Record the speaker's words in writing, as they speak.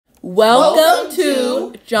Welcome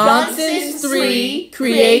to Johnson's 3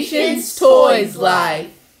 Creations Toys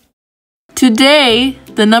Life. Today,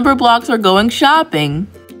 the Numberblocks are going shopping.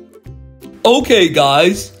 Okay,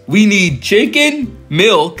 guys, we need chicken,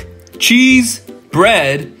 milk, cheese,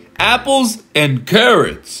 bread, apples, and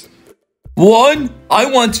carrots. 1,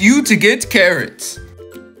 I want you to get carrots.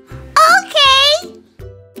 Okay.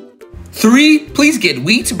 3, please get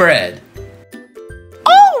wheat bread.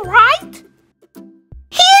 All right.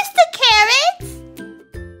 Here's the carrots.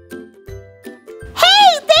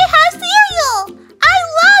 Hey, they have cereal. I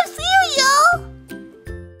love cereal.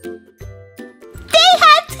 They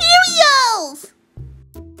have Cheerios.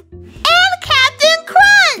 And Captain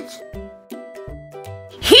Crunch.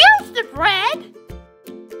 Here's the bread.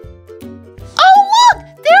 Oh, look,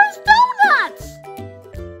 there's donuts.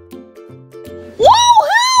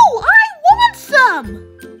 Woohoo! I want some.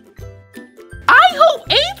 I hope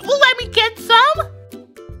 8 will let me get some.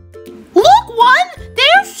 Look, 1,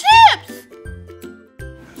 there's chips.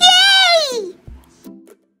 Yay!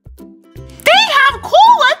 They have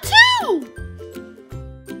cola too.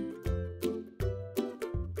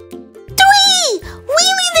 3, we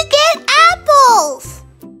need to get apples.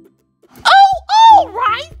 Oh, all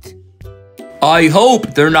right. I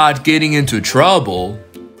hope they're not getting into trouble.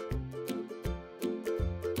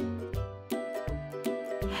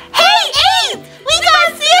 Hey, 8, we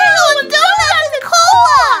got cereal and donuts and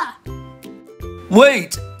cola.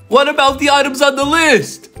 Wait, what about the items on the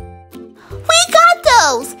list? We got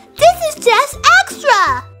those. This is just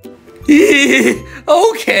extra.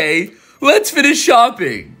 Okay, let's finish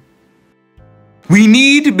shopping. We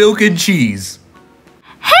need milk and cheese.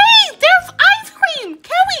 Hey, there's ice cream.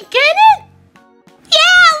 Can we get it?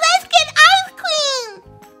 Yeah, let's get ice cream.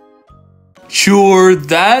 Sure,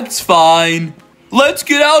 that's fine. Let's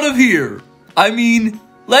get out of here. I mean,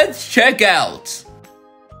 let's check out.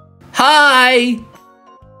 Hi.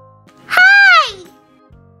 Hi. 9,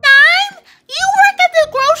 you work at the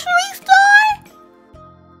grocery store?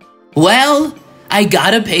 Well, I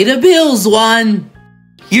gotta pay the bills, Juan.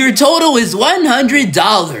 Your total is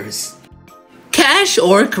 $100. Cash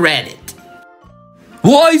or credit?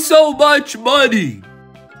 Why so much money?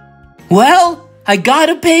 Well, I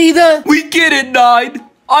gotta pay the... We get it, 9.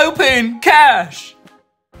 I'll pay in cash.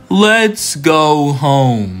 Let's go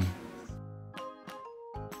home.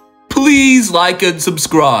 Please like and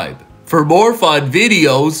subscribe for more fun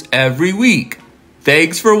videos every week.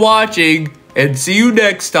 Thanks for watching and see you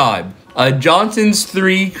next time on Johnson's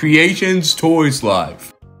 3 Creations Toys Life.